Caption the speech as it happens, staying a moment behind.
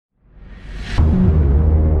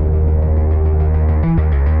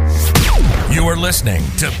are listening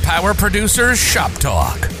to Power Producers Shop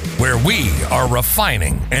Talk, where we are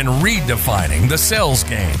refining and redefining the sales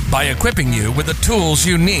game by equipping you with the tools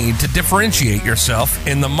you need to differentiate yourself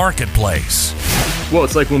in the marketplace. Well,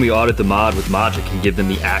 it's like when we audit the mod with Magic and give them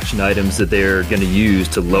the action items that they're going to use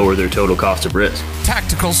to lower their total cost of risk.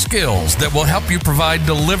 Tactical skills that will help you provide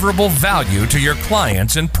deliverable value to your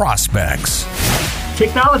clients and prospects.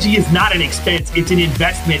 Technology is not an expense, it's an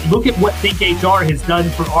investment. Look at what ThinkHR has done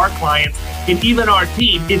for our clients and even our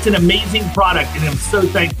team. It's an amazing product, and I'm so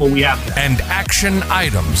thankful we have that. And action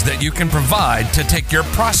items that you can provide to take your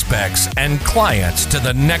prospects and clients to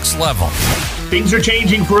the next level. Things are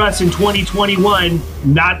changing for us in 2021.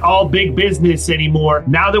 Not all big business anymore.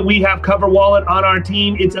 Now that we have CoverWallet on our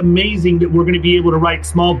team, it's amazing that we're going to be able to write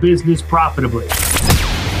small business profitably.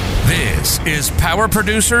 This is Power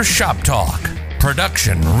Producer Shop Talk.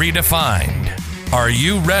 Production redefined. Are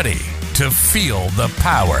you ready to feel the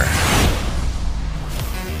power?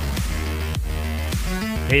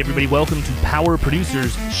 Hey everybody, welcome to Power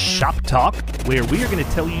Producers Shop Talk, where we are going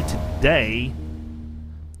to tell you today,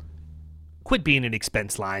 quit being an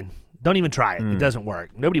expense line. Don't even try it. It doesn't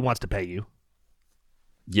work. Nobody wants to pay you.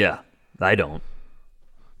 Yeah, I don't.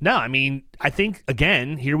 No, I mean, I think,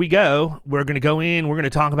 again, here we go. We're going to go in, we're going to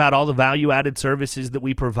talk about all the value-added services that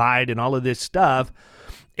we provide and all of this stuff,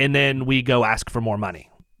 and then we go ask for more money.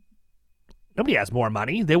 Nobody has more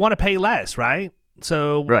money. They want to pay less, right?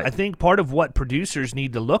 So Right. I think part of what producers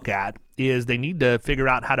need to look at is they need to figure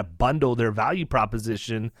out how to bundle their value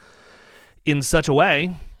proposition in such a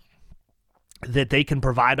way that they can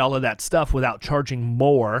provide all of that stuff without charging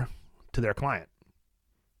more to their client.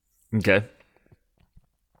 Okay.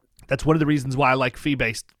 That's one of the reasons why I like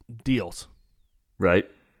fee-based deals, Right.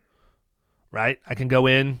 right? I can go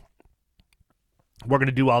in, we're going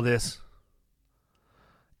to do all this,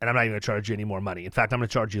 and I'm not even going to charge you any more money. In fact, I'm going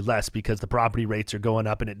to charge you less because the property rates are going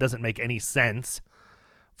up, and it doesn't make any sense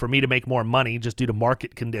for me to make more money just due to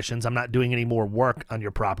market conditions. I'm not doing any more work on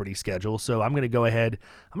your property schedule, so I'm going to go ahead.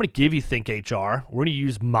 I'm going to give you ThinkHR. We're going to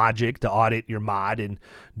use Magic to audit your mod and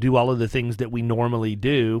do all of the things that we normally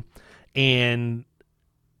do, and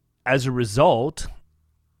as a result,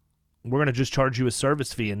 we're going to just charge you a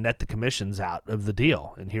service fee and net the commissions out of the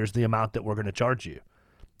deal. And here's the amount that we're going to charge you.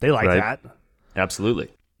 They like that. Absolutely.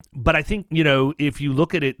 But I think, if you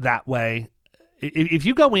look at it that way, if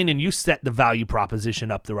you go in and you set the value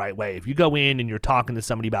proposition up the right way, if you go in and you're talking to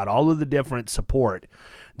somebody about all of the different support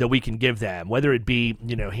that we can give them, whether it be,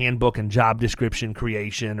 handbook and job description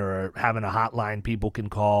creation or having a hotline people can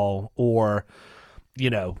call or,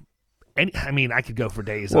 I could go for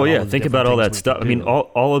days. Well, yeah, think about all that stuff. I mean,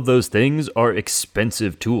 all of those things are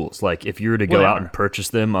expensive tools. Like if you were to go out and purchase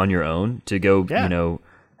them on your own to go,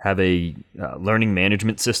 have a learning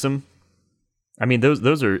management system. I mean,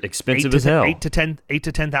 those are expensive as hell. $8,000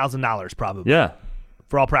 to $10,000 probably. Yeah,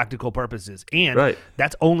 for all practical purposes, and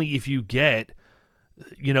that's only if you get,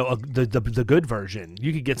 the good version.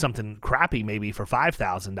 You could get something crappy maybe for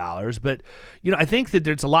 $5,000, but I think that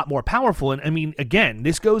it's a lot more powerful. And I mean, again,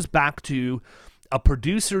 this goes back to a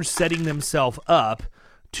producer setting themselves up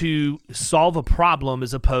to solve a problem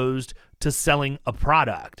as opposed to selling a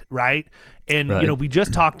product, right? And we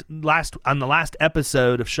just talked on the last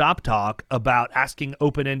episode of Shop Talk about asking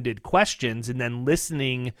open-ended questions and then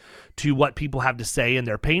listening to what people have to say and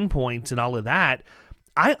their pain points and all of that.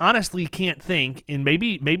 I honestly can't think, and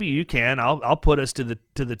maybe you can. I'll put us to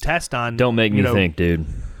the test on. Don't make me think, dude.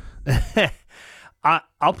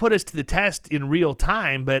 I'll put us to the test in real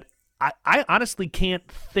time, but I honestly can't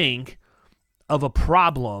think of a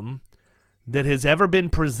problem that has ever been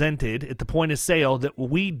presented at the point of sale that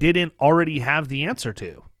we didn't already have the answer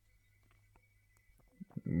to.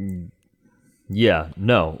 Yeah,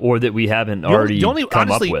 no, or that we haven't already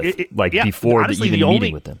come up with, before the even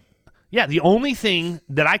meeting with them. Yeah, the only thing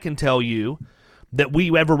that I can tell you that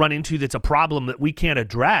we ever run into that's a problem that we can't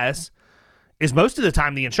address is most of the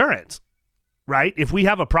time the insurance, right? If we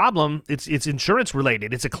have a problem, it's insurance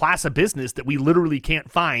related. It's a class of business that we literally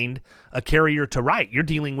can't find a carrier to write. You're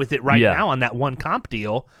dealing with it right now on that one comp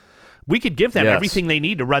deal. We could give them everything they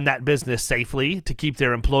need to run that business safely, to keep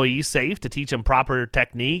their employees safe, to teach them proper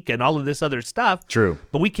technique and all of this other stuff. True.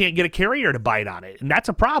 But we can't get a carrier to bite on it. And that's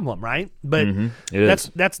a problem, right? But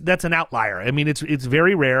that's an outlier. I mean, it's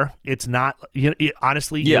very rare. It's not,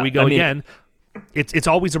 honestly, here we go again. It's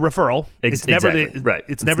always a referral. It's never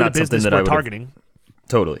the business we're targeting.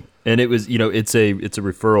 Totally. And it was, it's a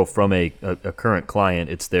referral from a current client.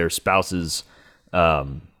 It's their spouse's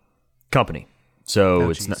company. So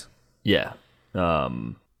it's not. Yeah.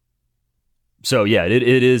 So yeah, it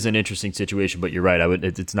is an interesting situation, but you're right.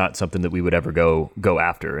 It's not something that we would ever go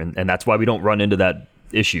after, and that's why we don't run into that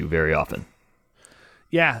issue very often.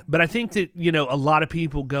 Yeah, but I think that, a lot of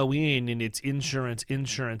people go in and it's insurance.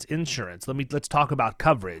 Let's talk about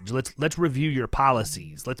coverage. Let's review your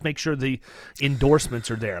policies. Let's make sure the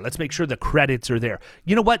endorsements are there. Let's make sure the credits are there.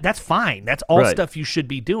 You know what? That's fine. That's all stuff you should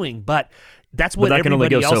be doing, but that's what that can only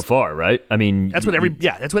go so far, right? I mean, that's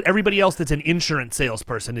what everybody else that's an insurance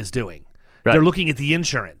salesperson is doing. Right. They're looking at the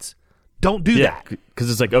insurance. Don't do that.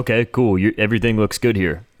 Because it's like, okay, cool. Everything looks good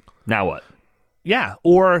here. Now what? Yeah,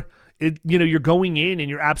 or you're going in and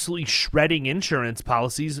you're absolutely shredding insurance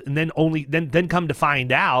policies, and then come to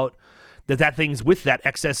find out that thing's with that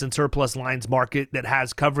excess and surplus lines market that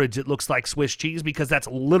has coverage that looks like Swiss cheese, because that's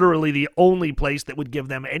literally the only place that would give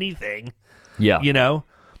them anything. Yeah.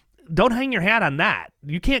 Don't hang your hat on that.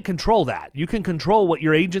 You can't control that. You can control what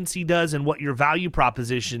your agency does and what your value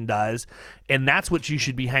proposition does, and that's what you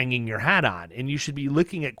should be hanging your hat on. And you should be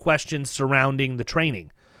looking at questions surrounding the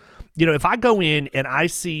training. If I go in and I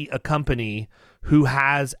see a company who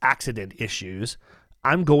has accident issues,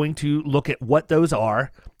 I'm going to look at what those are.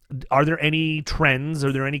 Are there any trends?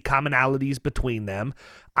 Are there any commonalities between them?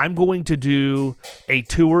 I'm going to do a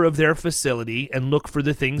tour of their facility and look for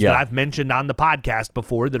the things that I've mentioned on the podcast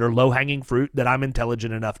before that are low-hanging fruit that I'm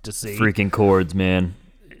intelligent enough to see. Freaking cords, man.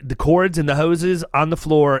 The cords and the hoses on the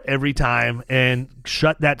floor every time, and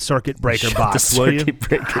shut that circuit breaker box, will you?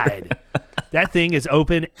 God. That thing is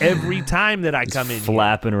open every time that I come in.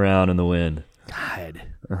 Flapping around in the wind. God.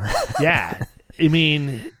 Yeah. I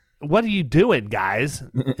mean, what are you doing, guys?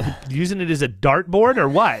 Using it as a dartboard or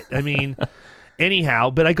what? I mean, anyhow,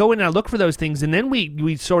 but I go in and I look for those things, and then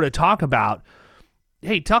we sort of talk about,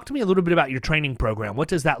 hey, talk to me a little bit about your training program. What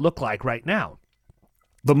does that look like right now?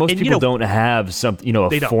 But most people don't have something,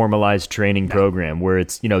 a formalized training program where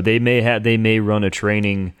it's, they may run a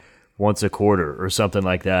training once a quarter or something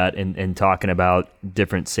like that, and talking about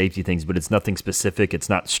different safety things, but it's nothing specific. It's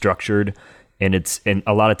not structured, and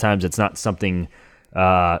a lot of times it's not something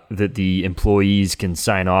that the employees can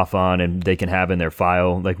sign off on and they can have in their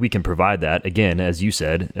file. Like, we can provide that, again, as you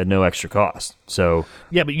said, at no extra cost. So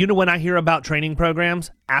yeah, but when I hear about training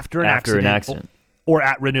programs after an accident. Or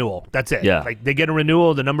at renewal. That's it. Yeah. Like, they get a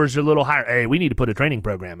renewal, the numbers are a little higher. Hey, we need to put a training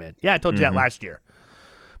program in. Yeah, I told you that last year.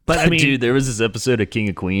 But I mean, dude, there was this episode of King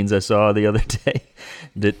of Queens I saw the other day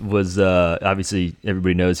that was obviously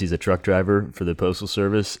everybody knows he's a truck driver for the Postal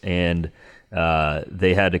Service, and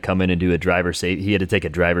they had to come in and do he had to take a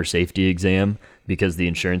driver safety exam because the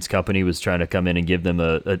insurance company was trying to come in and give them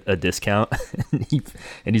a discount.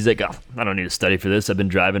 And he's like, oh, I don't need to study for this. I've been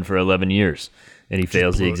driving for 11 years. And he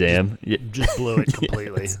fails the exam. Just blew it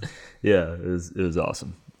completely. Yeah, it was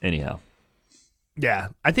awesome. Anyhow. Yeah,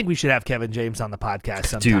 I think we should have Kevin James on the podcast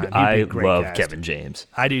sometime. Dude, I love Kevin James.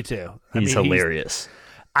 I do too. He's hilarious.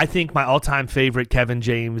 I think my all-time favorite Kevin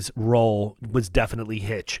James role was definitely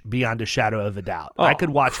Hitch, beyond a shadow of a doubt. Oh, I could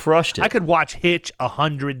watch Hitch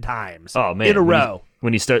 100 times in a row.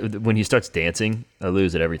 When he starts dancing, I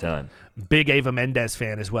lose it every time. Big Eva Mendes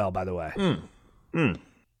fan as well, by the way.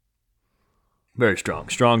 Very strong.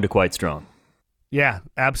 Strong to quite strong. Yeah,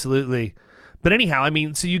 absolutely. But anyhow, I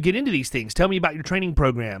mean, so you get into these things. Tell me about your training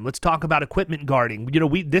program. Let's talk about equipment guarding.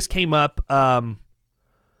 This came up. Oh,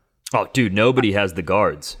 dude, nobody has the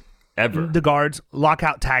guards ever. The guards,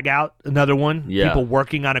 lockout, tag out, another one. Yeah. People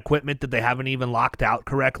working on equipment that they haven't even locked out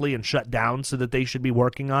correctly and shut down so that they should be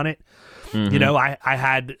working on it. Mm-hmm. I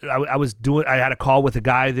had a call with a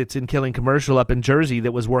guy that's in Killing Commercial up in Jersey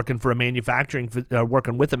that was working for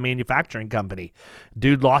working with a manufacturing company.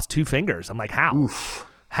 Dude lost 2 fingers. I'm like, how? Oof.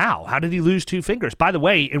 How did he lose 2 fingers? By the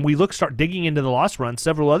way, and we start digging into the loss run,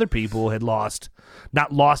 several other people had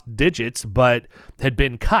not lost digits, but had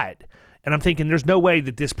been cut. And I'm thinking, there's no way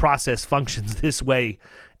that this process functions this way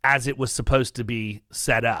as it was supposed to be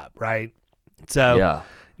set up, right? So, yeah.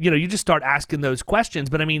 You just start asking those questions.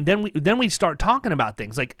 But I mean, then we start talking about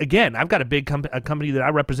things. Like, again, I've got a company that I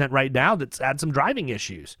represent right now that's had some driving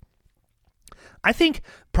issues. I think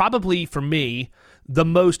probably for me, the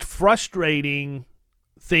most frustrating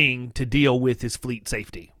thing to deal with is fleet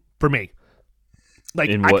safety for me. Like,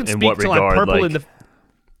 I can speak till I'm purple in the.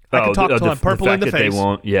 I can talk till I'm purple in the face. They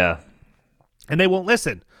won't, yeah, and they won't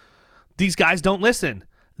listen. These guys don't listen.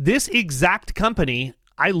 This exact company,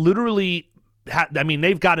 I literally.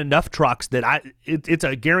 They've got enough trucks that it's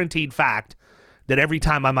a guaranteed fact that every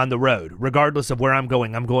time I'm on the road, regardless of where I'm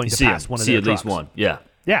going to pass one of their trucks. At least one, yeah.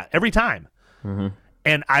 Yeah, every time. Mm-hmm.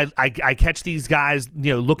 And I catch these guys,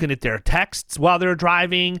 looking at their texts while they're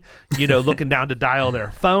driving, looking down to dial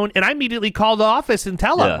their phone, and I immediately call the office and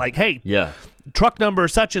tell them, like, hey, truck number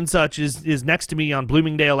such and such is next to me on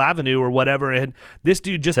Bloomingdale Avenue or whatever, and this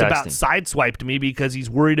dude just about sideswiped me because he's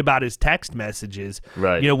worried about his text messages.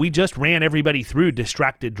 Right. We just ran everybody through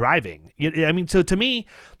distracted driving. I mean, so to me,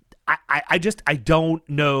 I don't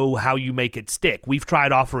know how you make it stick. We've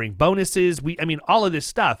tried offering bonuses. All of this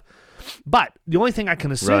stuff. But the only thing I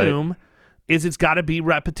can assume is it's got to be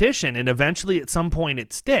repetition, and eventually at some point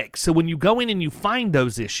it sticks. So when you go in and you find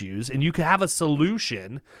those issues and you can have a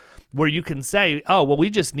solution where you can say, oh, well, we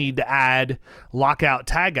just need to add lockout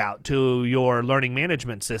tagout to your learning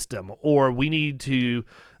management system, or we need to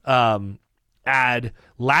add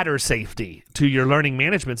ladder safety to your learning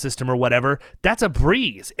management system or whatever, that's a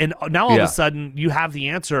breeze. And now all of a sudden you have the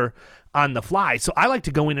answer on the fly. So I like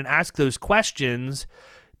to go in and ask those questions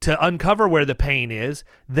to uncover where the pain is.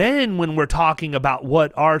 Then when we're talking about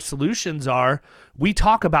what our solutions are, we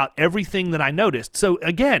talk about everything that I noticed. So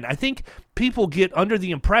again, I think people get under the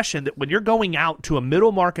impression that when you're going out to a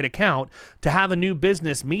middle market account to have a new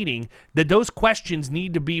business meeting, that those questions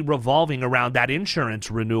need to be revolving around that insurance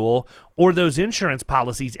renewal or those insurance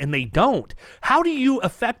policies, and they don't. How do you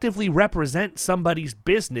effectively represent somebody's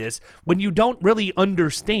business when you don't really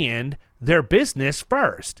understand their business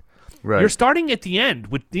first? Right. You're starting at the end.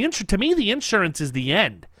 With to me, the insurance is the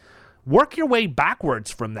end. Work your way backwards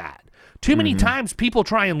from that. Too many times people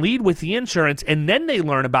try and lead with the insurance and then they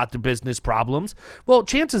learn about the business problems. Well,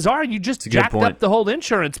 chances are you just jacked up the whole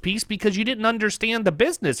insurance piece because you didn't understand the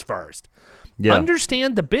business first. Yeah.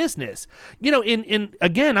 Understand the business. In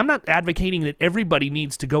again, I'm not advocating that everybody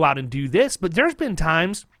needs to go out and do this, but there's been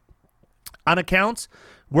times on accounts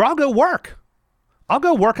where I'll go work. I'll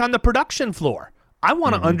go work on the production floor. I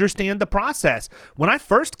want to understand the process. When I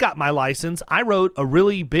first got my license, I wrote a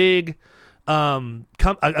really big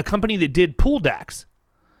a company that did pool decks.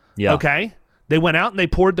 Yeah. Okay? They went out and they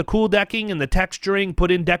poured the cool decking and the texturing,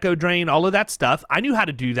 put in Deco Drain, all of that stuff. I knew how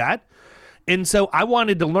to do that. And so I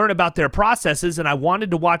wanted to learn about their processes and I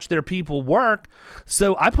wanted to watch their people work.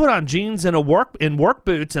 So I put on jeans and work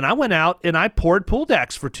boots and I went out and I poured pool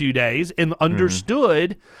decks for 2 days and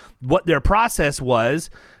understood what their process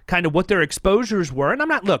was, kind of what their exposures were. And I'm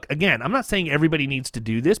not saying everybody needs to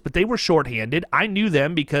do this, but they were shorthanded. I knew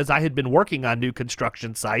them because I had been working on new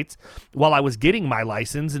construction sites while I was getting my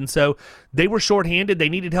license. And so they were shorthanded. They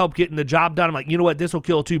needed help getting the job done. I'm like, you know what? This will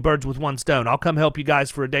kill two birds with one stone. I'll come help you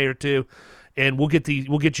guys for a day or two. And we'll get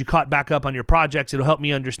you caught back up on your projects. It'll help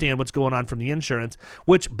me understand what's going on from the insurance,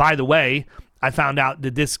 which, by the way, I found out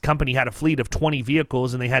that this company had a fleet of 20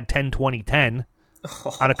 vehicles and they had 10-20-10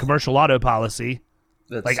 on a commercial auto policy.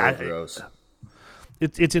 That's so gross.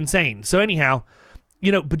 It's insane. So anyhow,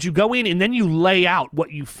 but you go in and then you lay out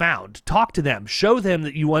what you found. Talk to them. Show them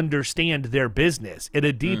that you understand their business at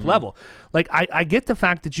a deep level. Like, I get the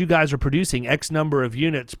fact that you guys are producing X number of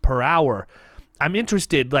units per hour. I'm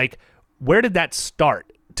interested, like, where did that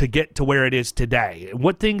start to get to where it is today?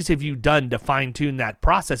 What things have you done to fine-tune that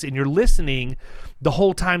process? And you're listening the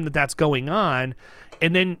whole time that that's going on,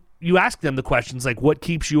 and then you ask them the questions like, what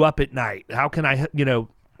keeps you up at night? How can I,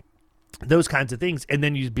 those kinds of things. And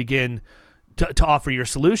then you begin to offer your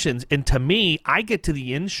solutions. And to me, I get to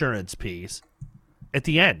the insurance piece at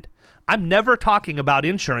the end. I'm never talking about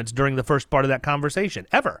insurance during the first part of that conversation,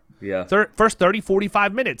 ever. Yeah. First 30,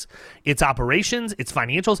 45 minutes. It's operations, it's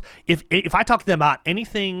financials. If I talk to them about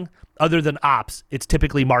anything other than ops, it's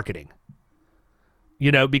typically marketing.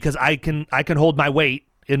 Because I can hold my weight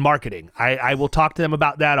in marketing. I will talk to them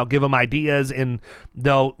about that. I'll give them ideas, and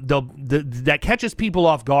that catches people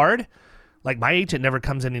off guard. Like, my agent never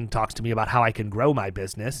comes in and talks to me about how I can grow my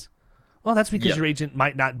business. Well, that's because your agent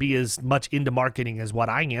might not be as much into marketing as what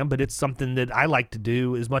I am, but it's something that I like to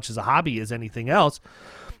do as much as a hobby as anything else.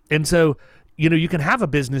 And so, you can have a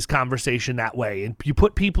business conversation that way, and you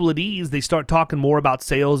put people at ease. They start talking more about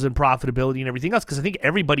sales and profitability and everything else, because I think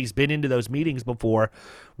everybody's been into those meetings before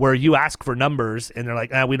where you ask for numbers and they're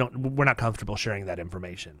like, we're not comfortable sharing that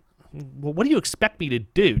information. Well, what do you expect me to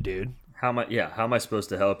do, dude? How am I supposed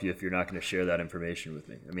to help you if you're not going to share that information with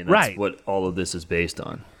me? I mean, that's what all of this is based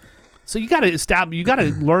on. So you got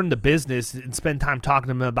to learn the business and spend time talking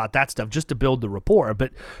to them about that stuff just to build the rapport.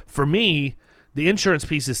 But for me, the insurance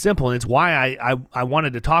piece is simple, and it's why I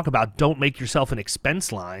wanted to talk about don't make yourself an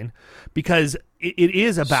expense line, because it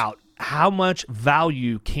is about how much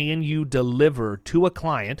value can you deliver to a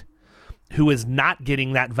client who is not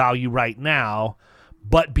getting that value right now,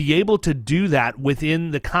 but be able to do that within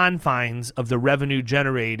the confines of the revenue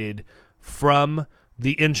generated from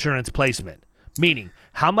the insurance placement. Meaning,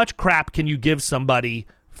 how much crap can you give somebody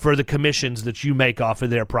for the commissions that you make off of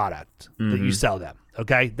their product that you sell them?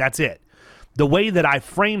 Okay, that's it. The way that I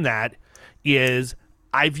frame that is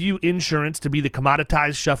I view insurance to be the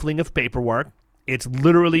commoditized shuffling of paperwork. It's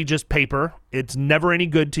literally just paper. It's never any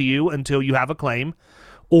good to you until you have a claim,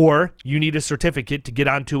 or you need a certificate to get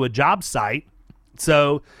onto a job site.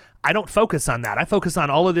 So I don't focus on that. I focus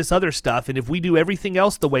on all of this other stuff. And if we do everything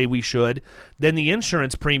else the way we should, then the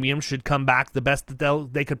insurance premium should come back the best that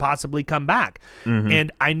they could possibly come back. Mm-hmm.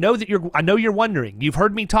 And I know you're wondering. You've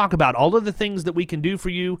heard me talk about all of the things that we can do for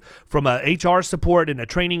you from a HR support and a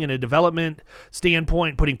training and a development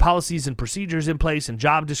standpoint, putting policies and procedures in place and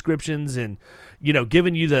job descriptions, and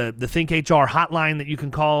giving you the Think HR hotline that you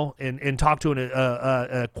can call and talk to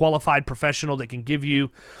a qualified professional that can give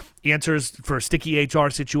you answers for sticky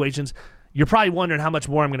HR situations. You're probably wondering how much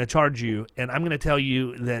more I'm going to charge you, and I'm going to tell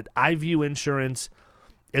you that I view insurance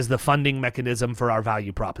as the funding mechanism for our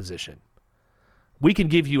value proposition. We can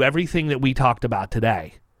give you everything that we talked about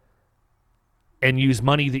today and use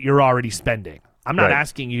money that you're already spending. I'm not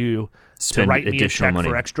asking you to write me a check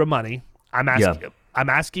for extra money. I'm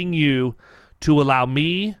asking you to allow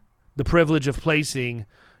me the privilege of placing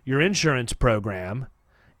your insurance program,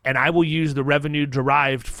 and I will use the revenue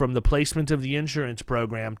derived from the placement of the insurance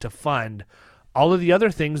program to fund all of the other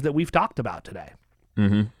things that we've talked about today.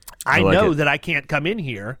 Mm-hmm. I know that I can't come in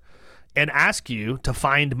here and ask you to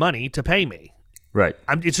find money to pay me. Right.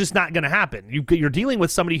 It's just not going to happen. You're dealing with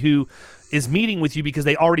somebody who is meeting with you because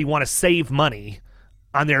they already want to save money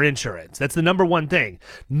on their insurance. That's the number one thing.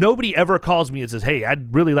 Nobody ever calls me and says, hey,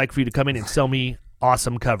 I'd really like for you to come in and sell me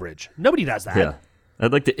awesome coverage. Nobody does that. Yeah.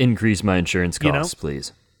 I'd like to increase my insurance costs,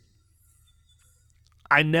 please.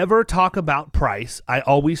 I never talk about price. I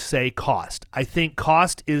always say cost. I think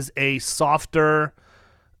cost is a softer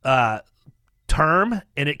term,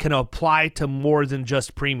 and it can apply to more than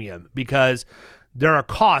just premium, because there are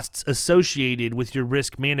costs associated with your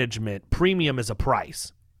risk management. Premium is a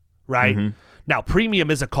price, right? Mm-hmm. Now,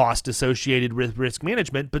 premium is a cost associated with risk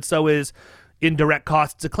management, but so is indirect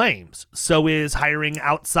costs of claims. So is hiring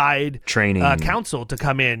outside training counsel to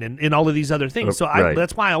come in and all of these other things. So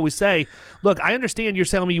that's why I always say, look, I understand you're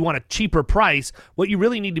telling me you want a cheaper price. What you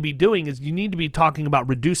really need to be doing is you need to be talking about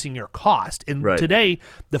reducing your cost. And today,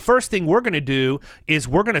 the first thing we're going to do is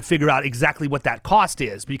we're going to figure out exactly what that cost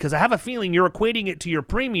is, because I have a feeling you're equating it to your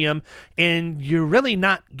premium and you're really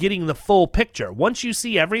not getting the full picture. Once you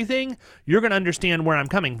see everything, you're going to understand where I'm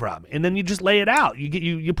coming from. And then you just lay it out.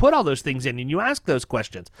 You put all those things in and you ask those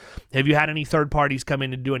questions. Have you had any third parties come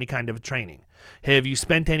in and do any kind of training? Have you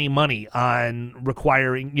spent any money on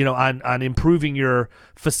requiring, on improving your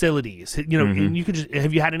facilities? And you could just,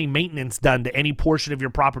 have you had any maintenance done to any portion of your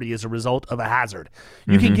property as a result of a hazard?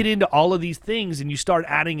 You can get into all of these things and you start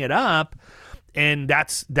adding it up, and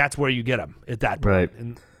that's where you get them at that point. Right.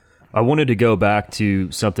 And I wanted to go back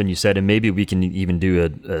to something you said, and maybe we can even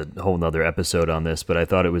do a whole nother episode on this, but I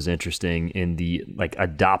thought it was interesting in the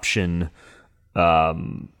adoption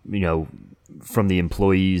from the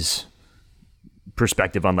employees'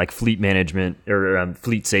 perspective on fleet management or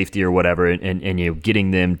fleet safety or whatever, and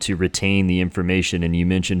getting them to retain the information. And you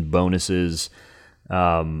mentioned bonuses.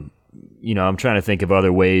 I'm trying to think of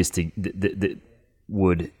other ways that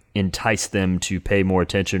would entice them to pay more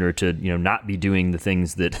attention, or to not be doing the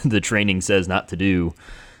things that the training says not to do.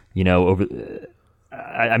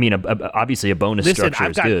 Obviously a bonus structure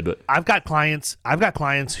is good, but I've got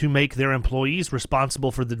clients who make their employees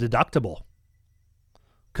responsible for the deductible.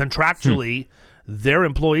 Contractually, their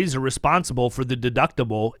employees are responsible for the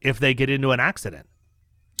deductible if they get into an accident.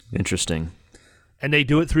 Interesting. And they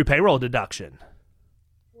do it through payroll deduction.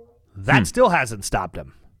 That still hasn't stopped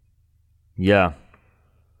them. Yeah.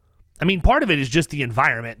 I mean, part of it is just the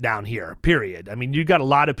environment down here, period. I mean, you've got a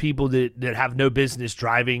lot of people that have no business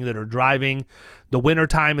driving, that are driving. The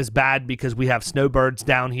wintertime is bad because we have snowbirds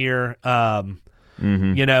down here.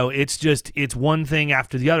 It's one thing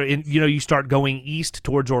after the other. And, you start going east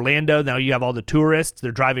towards Orlando. Now you have all the tourists.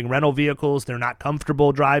 They're driving rental vehicles. They're not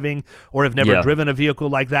comfortable driving or have never driven a vehicle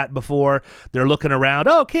like that before. They're looking around.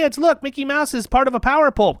 Oh, kids, look, Mickey Mouse is part of a power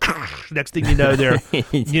pole. Next thing you know, they're,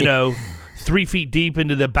 3 feet deep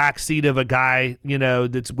into the back seat of a guy,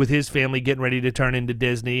 that's with his family getting ready to turn into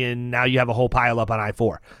Disney, and now you have a whole pile up on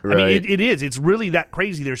I-4. Right. I mean, it is. It's really that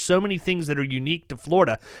crazy. There's so many things that are unique to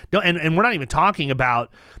Florida. And we're not even talking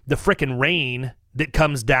about the frickin' rain that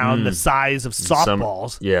comes down the size of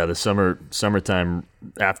softballs. The summertime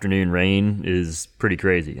afternoon rain is pretty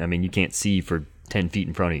crazy. I mean, you can't see for 10 feet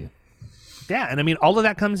in front of you. Yeah, and I mean, all of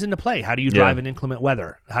that comes into play. How do you drive in inclement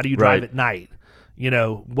weather? How do you drive at night?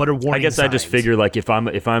 What are warning I guess signs? I just figure if I'm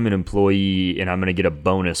an employee and I'm going to get a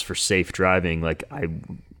bonus for safe driving,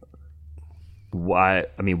 why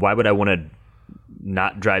would I want to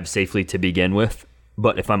not drive safely to begin with?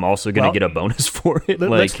 But if I'm also going to get a bonus for it,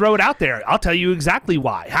 let's throw it out there. I'll tell you exactly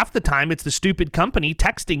why. Half the time, it's the stupid company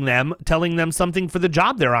texting them, telling them something for the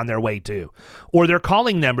job they're on their way to, or they're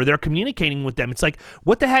calling them, or they're communicating with them. It's like,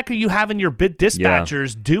 what the heck are you having your bid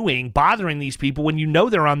dispatchers doing, bothering these people when you know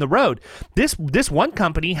they're on the road? This one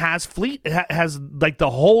company has like the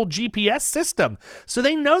whole GPS system, so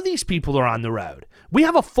they know these people are on the road. We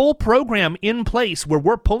have a full program in place where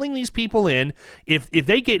we're pulling these people in. If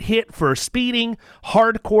they get hit for speeding,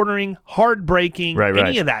 hard cornering, hard braking,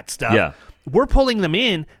 any of that stuff, we're pulling them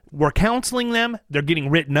in. We're counseling them. They're getting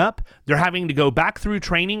written up. They're having to go back through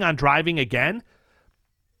training on driving again.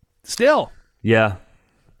 Still. Yeah.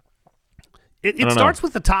 It starts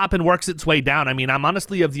with the top and works its way down. I mean, I'm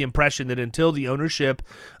honestly of the impression that until the ownership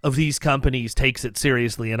of these companies takes it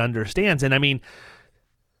seriously and understands, and I mean,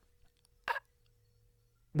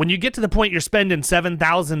 when you get to the point you're spending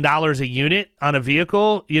 $7,000 a unit on a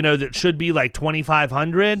vehicle, that should be like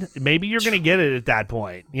 $2,500, maybe you're going to get it at that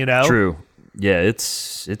point, True. Yeah,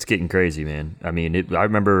 it's getting crazy, man. I mean, I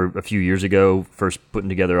remember a few years ago first putting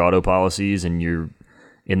together auto policies, and you're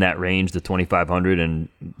in that range, the $2,500, and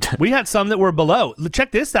we had some that were below.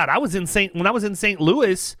 Check this out. When I was in St.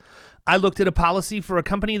 Louis, I looked at a policy for a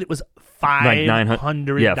company that was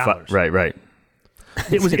 $500. Yeah, right.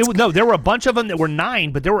 It was no. There were a bunch of them that were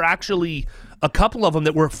 $9, but there were actually a couple of them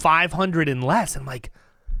that were $500 and less. I'm like,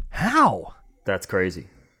 how? That's crazy.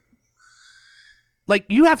 Like,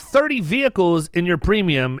 you have 30 vehicles and your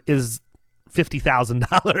premium is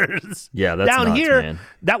 $50,000. Yeah, that's down nuts, here. Man.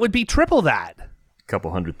 That would be triple that. A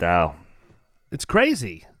couple $100,000. It's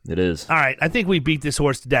crazy. It is. All right, I think we beat this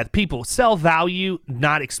horse to death. People, sell value,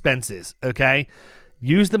 not expenses. Okay.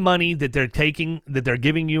 Use the money that they're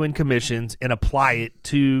giving you in commissions and apply it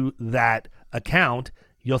to that account.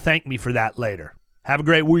 You'll thank me for that later. Have a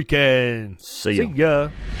great weekend. See ya.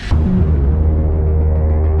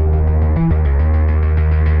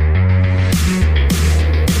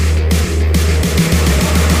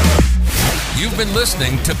 You've been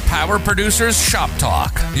listening to Power Producers Shop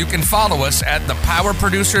Talk. You can follow us at the Power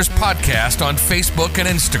Producers Podcast on Facebook and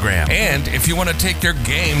Instagram. And if you want to take your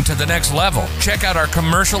game to the next level, check out our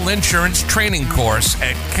commercial insurance training course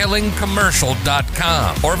at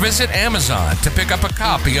killingcommercial.com or visit Amazon to pick up a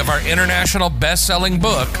copy of our international best-selling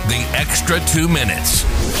book, The Extra 2 Minutes.